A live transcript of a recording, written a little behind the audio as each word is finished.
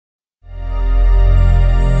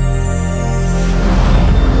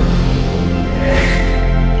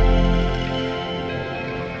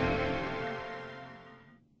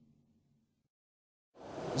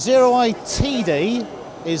0i-TD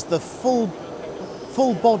is the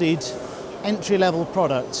full-bodied entry-level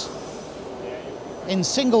product. In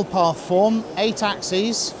single path form, 8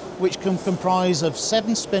 axes, which can comprise of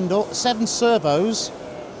 7 servos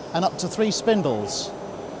and up to 3 spindles.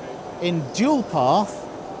 In dual path,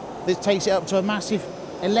 this takes it up to a massive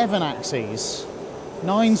 11 axes,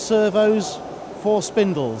 9 servos, 4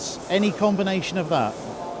 spindles, any combination of that.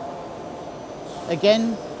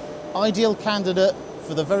 Again, ideal candidate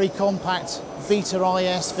for the very compact Beta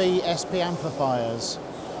ISV SP amplifiers.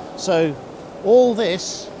 So all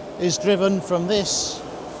this is driven from this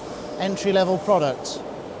entry-level product.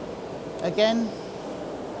 Again,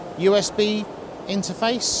 USB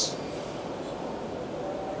interface,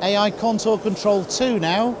 AI contour control 2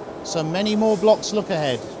 now, so many more blocks look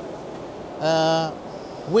ahead.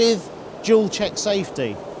 With dual check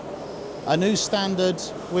safety, a new standard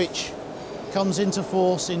which comes into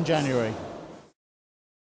force in January.